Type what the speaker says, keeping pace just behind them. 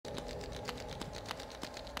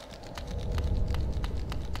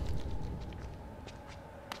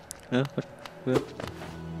What? Where?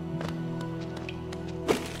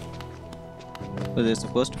 Was I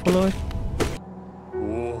supposed to follow it?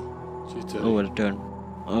 Over turn.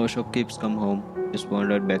 Our shopkeepers come home. Just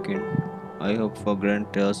wandered back in. I hope for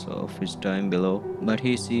grand tales of his time below, but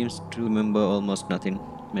he seems to remember almost nothing.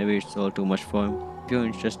 Maybe it's all too much for him. If you're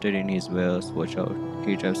interested in his wares, watch out.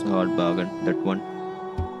 He drives a hard bargain, that one.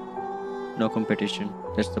 No competition.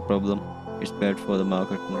 That's the problem. It's bad for the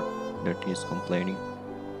market that he's complaining.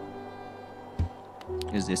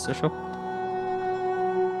 Is this a shop?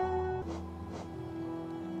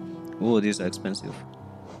 Oh, these are expensive.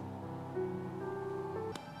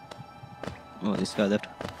 Oh, this guy left.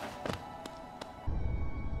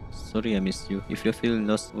 Sorry I missed you. If you're feeling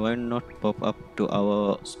lost, why not pop up to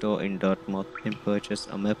our store in Dirtmouth and purchase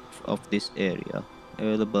a map of this area.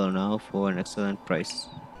 Available now for an excellent price.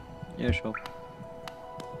 Yeah, sure.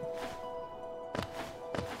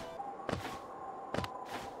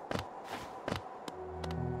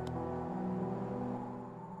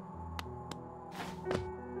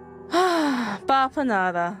 Papa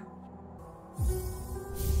nada.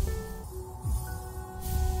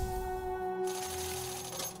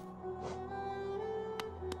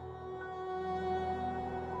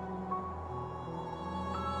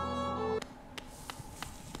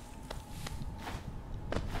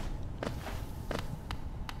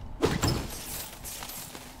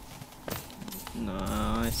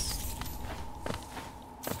 Nice.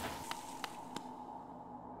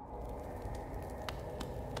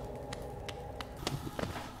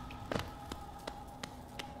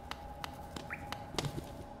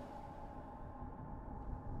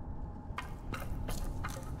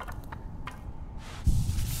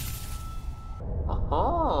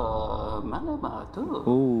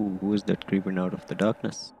 Oh, who is that creeping out of the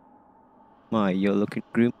darkness? My, you're looking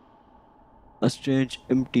grim. A strange,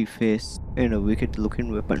 empty face and a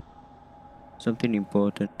wicked-looking weapon. Something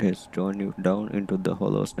important has drawn you down into the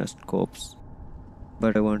hollow's nest corpse.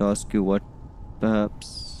 But I want to ask you what.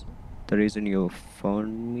 Perhaps the reason you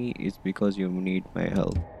found me is because you need my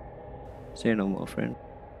help. Say no more, friend.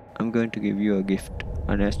 I'm going to give you a gift,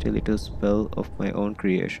 a nasty little spell of my own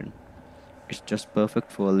creation. It's just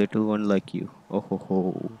perfect for a little one like you. Oh ho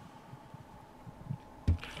ho.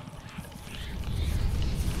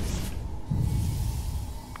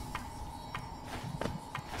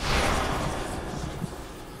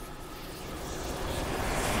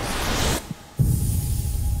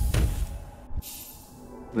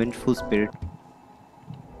 Vengeful spirit.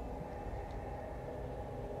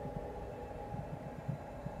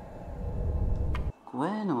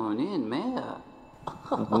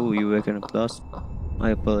 Oh, you waken up last. I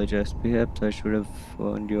apologize. Perhaps I should have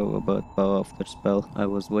warned you about the power of that spell. I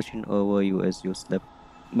was watching over you as you slept,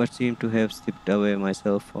 but seemed to have slipped away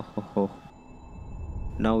myself. Oh ho ho.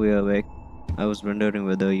 Now we are awake. I was wondering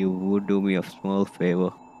whether you would do me a small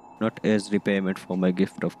favor. Not as repayment for my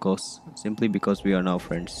gift, of course, simply because we are now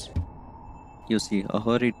friends. You see, a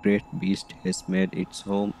horrid great beast has made its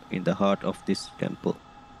home in the heart of this temple.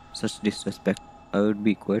 Such disrespect. I would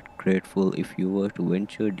be quite grateful if you were to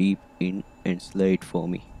venture deep in and slay it for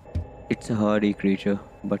me. It's a hardy creature,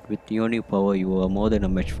 but with your new power you are more than a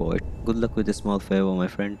match for it. Good luck with the small favor, my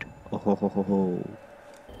friend. Oh ho ho ho ho.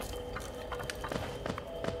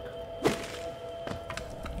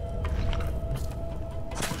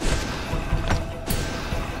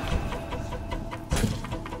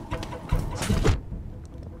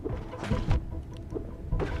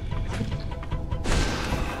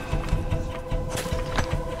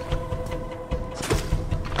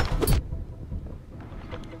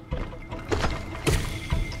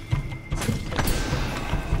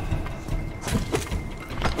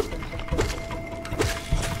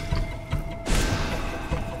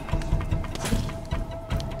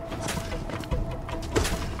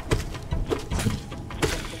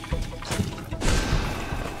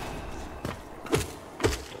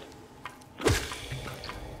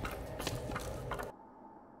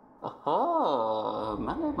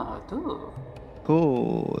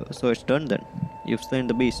 Oh, so it's done then. You've slain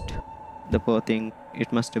the beast. The poor thing,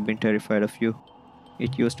 it must have been terrified of you.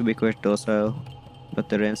 It used to be quite docile, but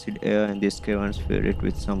the rancid air and these caverns filled it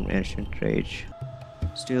with some ancient rage.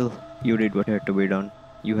 Still, you did what had to be done.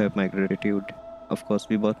 You have my gratitude. Of course,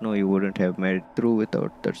 we both know you wouldn't have made it through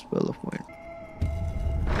without that spell of mine.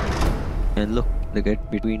 And look, the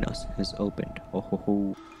gate between us has opened. Oh ho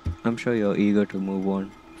ho. I'm sure you're eager to move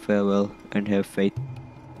on. Farewell and have faith.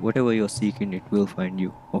 Whatever you're seeking, it will find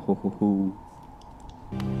you. Oh ho ho ho.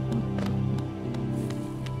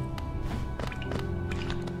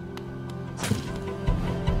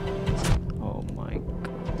 Oh my god.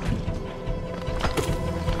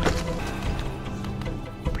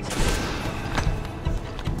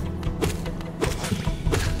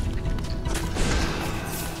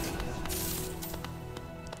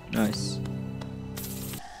 Nice.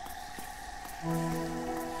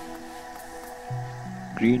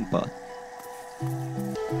 Greenpath.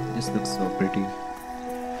 This looks so pretty.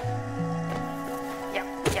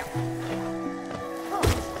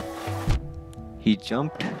 He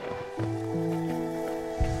jumped.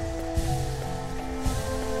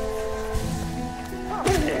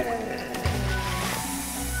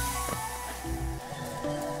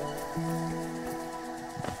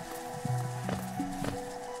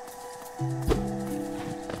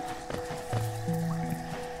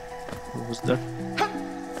 What was that?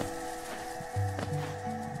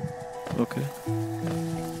 Okay.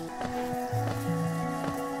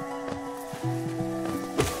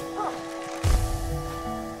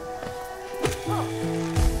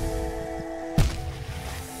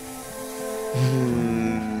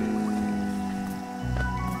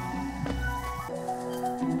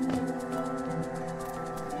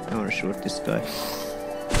 I want to shoot this guy.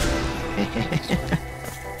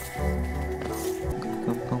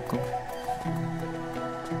 Come.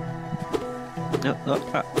 No,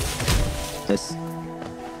 Yes.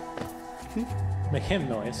 Make him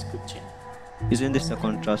noise, good chin. Isn't this a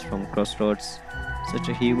contrast from Crossroads? Such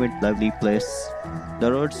a humid, lively place.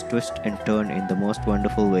 The roads twist and turn in the most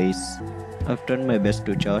wonderful ways. I've done my best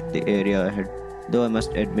to chart the area ahead, though I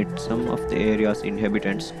must admit some of the area's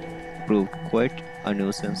inhabitants proved quite a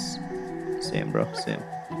nuisance. Same bro, same.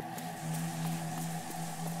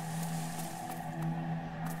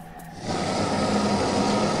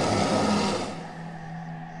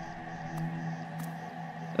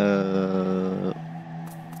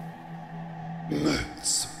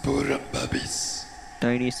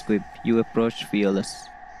 Tiny squib, you approach fearless.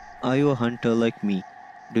 Are you a hunter like me?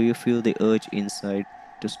 Do you feel the urge inside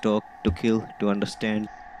to stalk, to kill, to understand?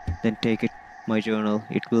 Then take it, my journal,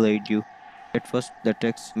 it will aid you. At first, the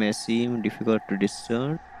text may seem difficult to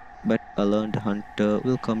discern, but a learned hunter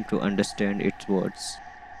will come to understand its words.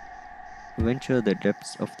 Venture the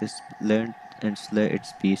depths of this land and slay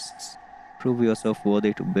its beasts. Prove yourself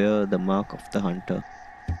worthy to bear the mark of the hunter.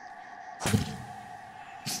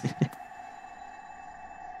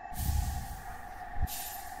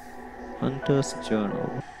 Hunter's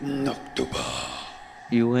Journal.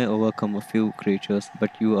 You may overcome a few creatures,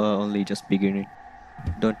 but you are only just beginning.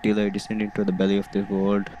 Don't delay, descend into the belly of the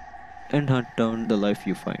world and hunt down the life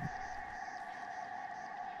you find.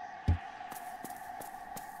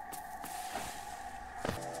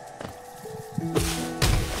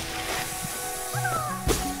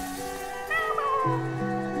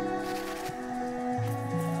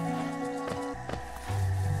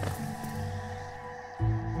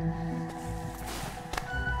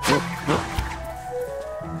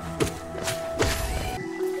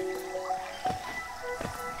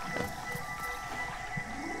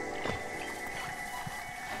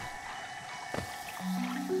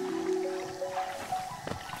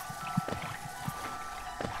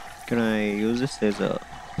 Can I use this as a...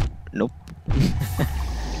 Nope.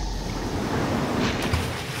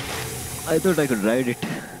 I thought I could ride it.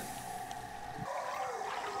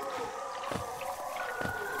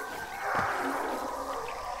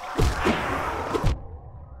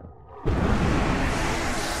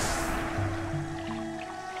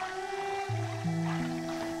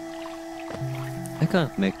 I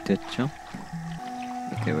can't make that jump.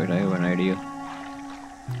 Okay, wait, I have an idea.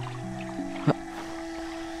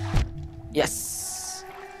 Yes!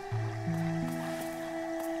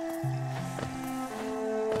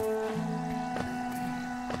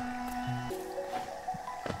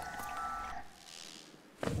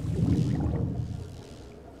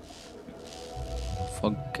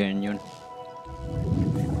 Fog Canyon.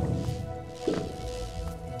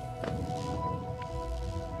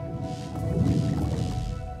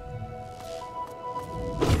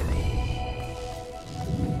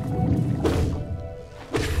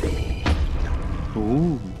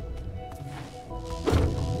 Ooh.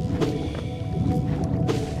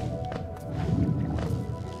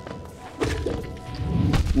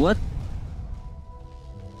 What?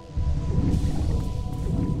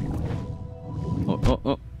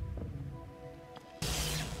 Oh.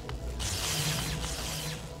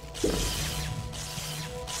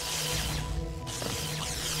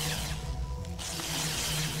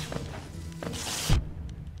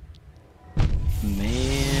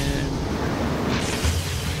 Man.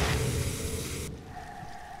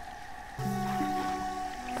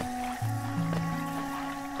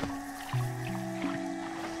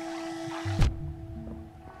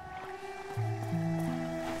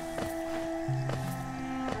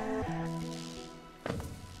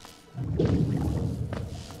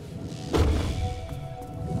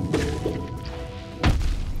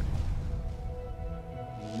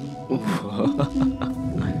 What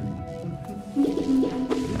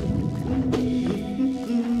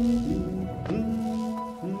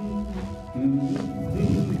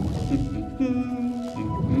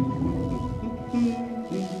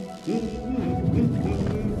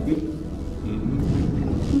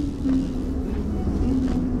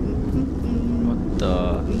the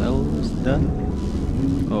hell is that?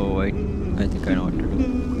 Oh wait, I think I know what to do.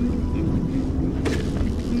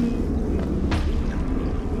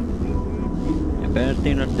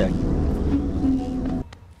 Apparently not that.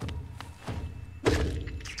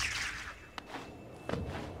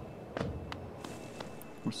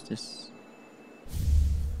 What's this?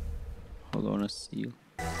 Hold on, a seal.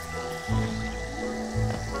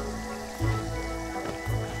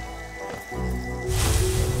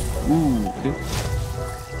 Ooh, okay.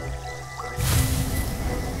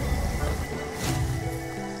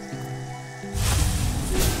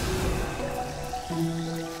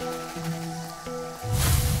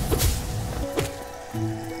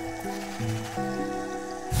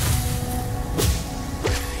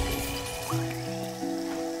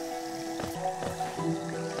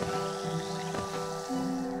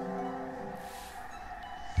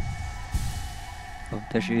 Oh,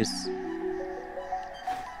 there she is.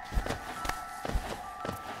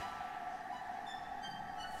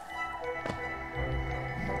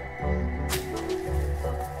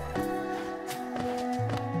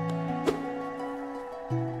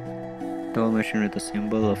 Tall machine with the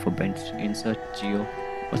symbol of a bench. Insert geo.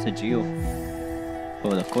 What's a geo?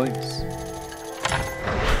 Oh, the coins.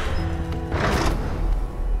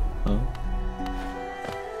 Oh.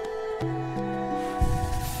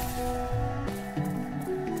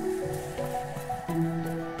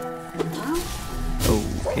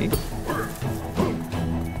 Okay.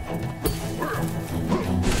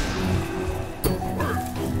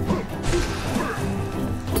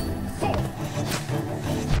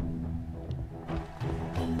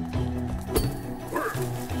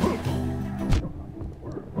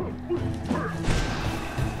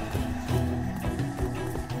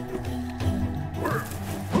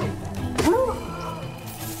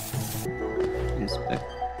 Inspect.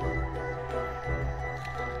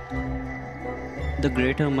 The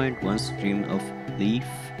greater mind once dreamed of leaf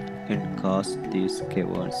and cast these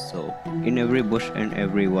caverns so. In every bush and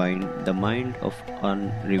every vine, the mind of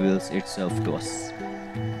Un reveals itself to us.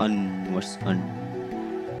 Un was Un.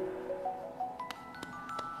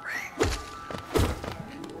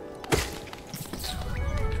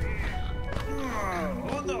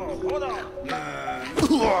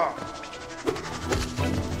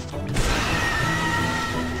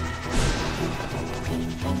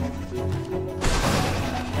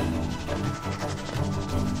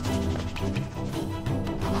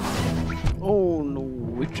 Oh no,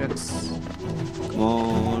 Witrex. Come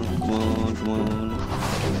on, come on, come on.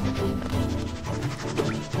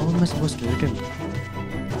 How am I supposed to hit him?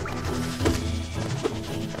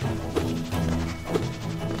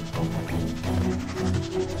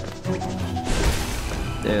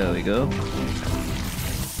 There we go.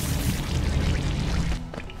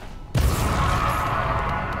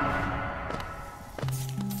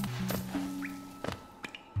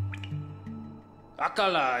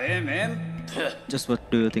 Just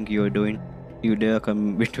what do you think you are doing? You dare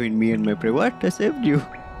come between me and my prey. What? I saved you.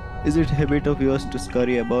 Is it a habit of yours to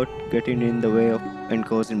scurry about, getting in the way of and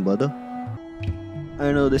causing bother?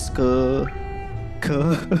 I know this I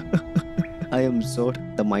am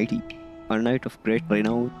Zote the Mighty, a knight of great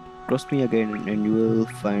renown. Cross me again and you will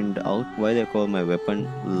find out why they call my weapon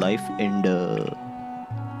Life Ender.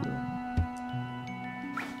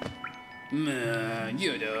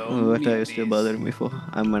 What are you still bothering me for?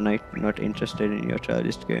 I'm a knight, not interested in your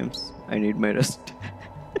childish games. I need my rest.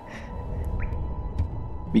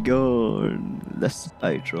 Be gone, lest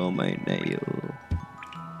I draw my nail.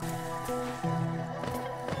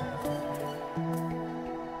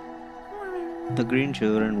 The green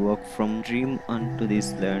children walk from dream unto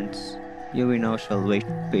these lands. Here we now shall wait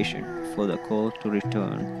patient for the call to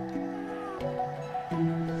return.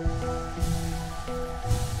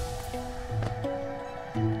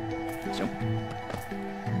 Jump.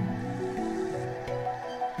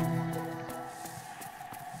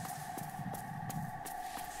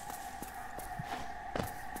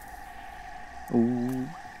 Oh.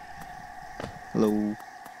 Hello.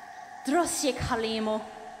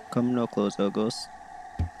 Come no closer, ghost.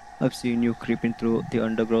 I've seen you creeping through the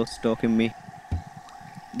undergrowth, stalking me.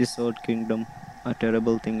 This old kingdom, a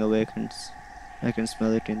terrible thing awakens. I can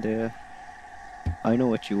smell it in the air. I know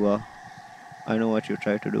what you are. I know what you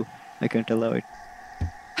try to do. I can't allow it.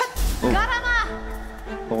 Oh.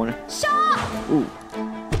 Hornet. Ooh.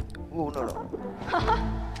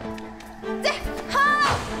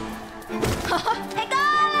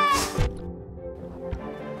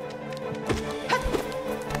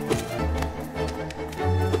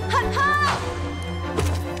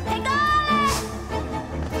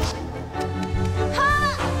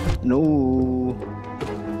 No.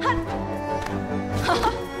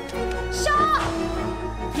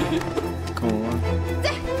 Come on.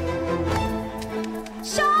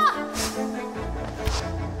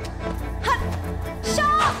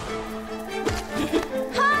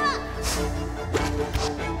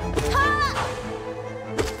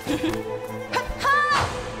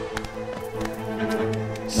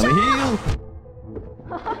 Let me heal.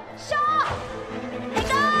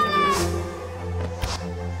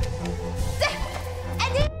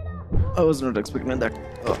 I was not expecting that.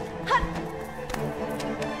 Oh.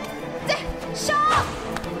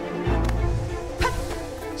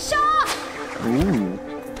 Ooh.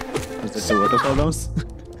 Is that the waterfall dance?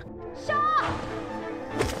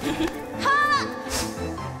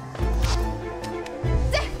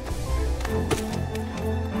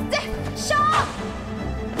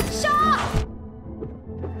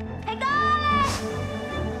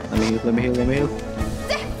 Let me heal.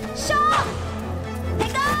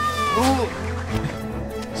 Ooh.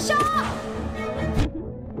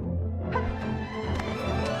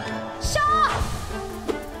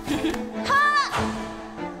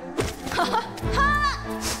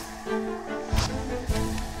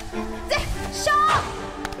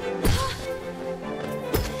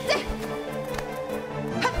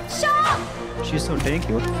 She's so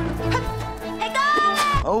tanky.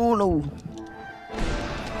 Oh no!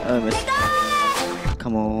 I missed.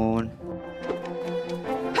 Come on.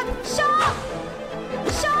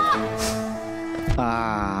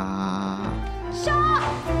 Ah.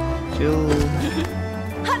 Chill.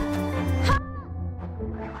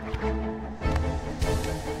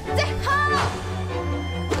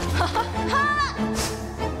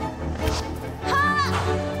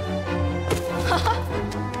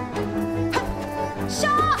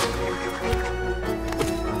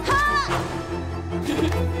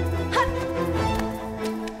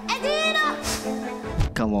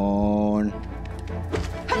 Come on.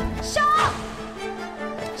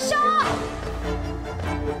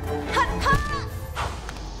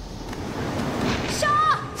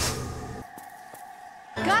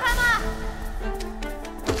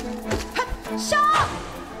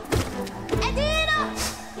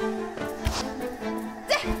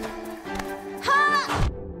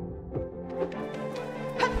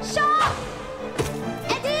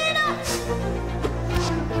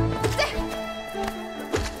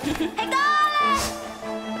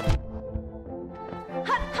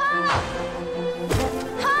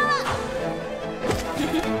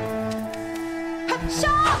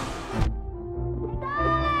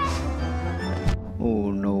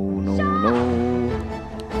 Oh no.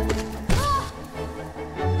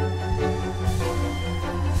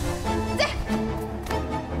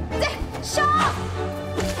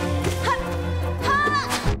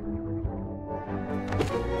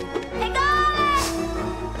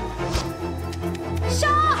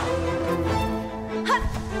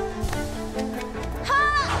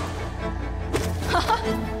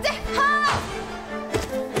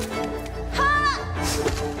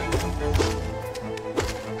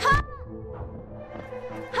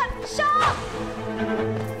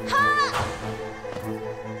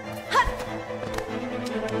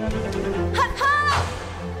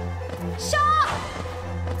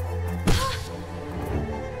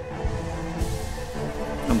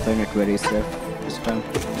 I'm playing it very safe this time.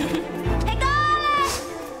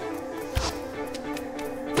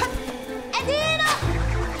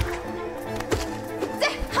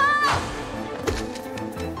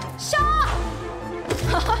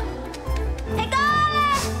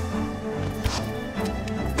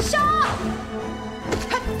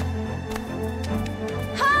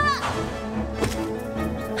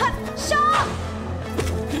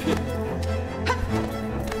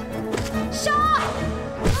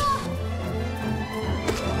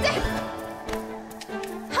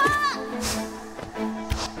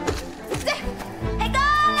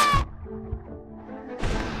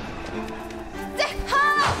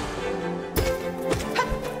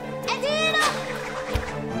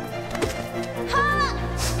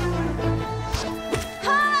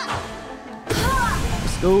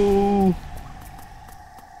 Go!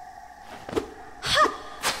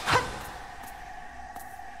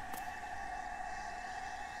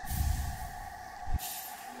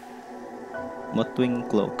 Mothwing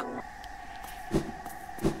cloak.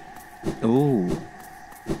 Oh,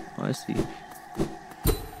 I see.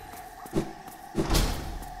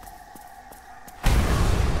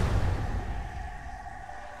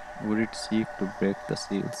 break the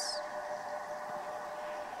seals.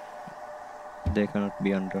 They cannot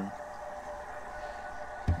be undone.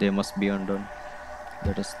 They must be undone.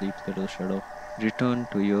 Let us sleep, little shadow. Return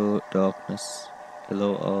to your darkness.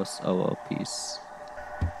 Allow us our peace.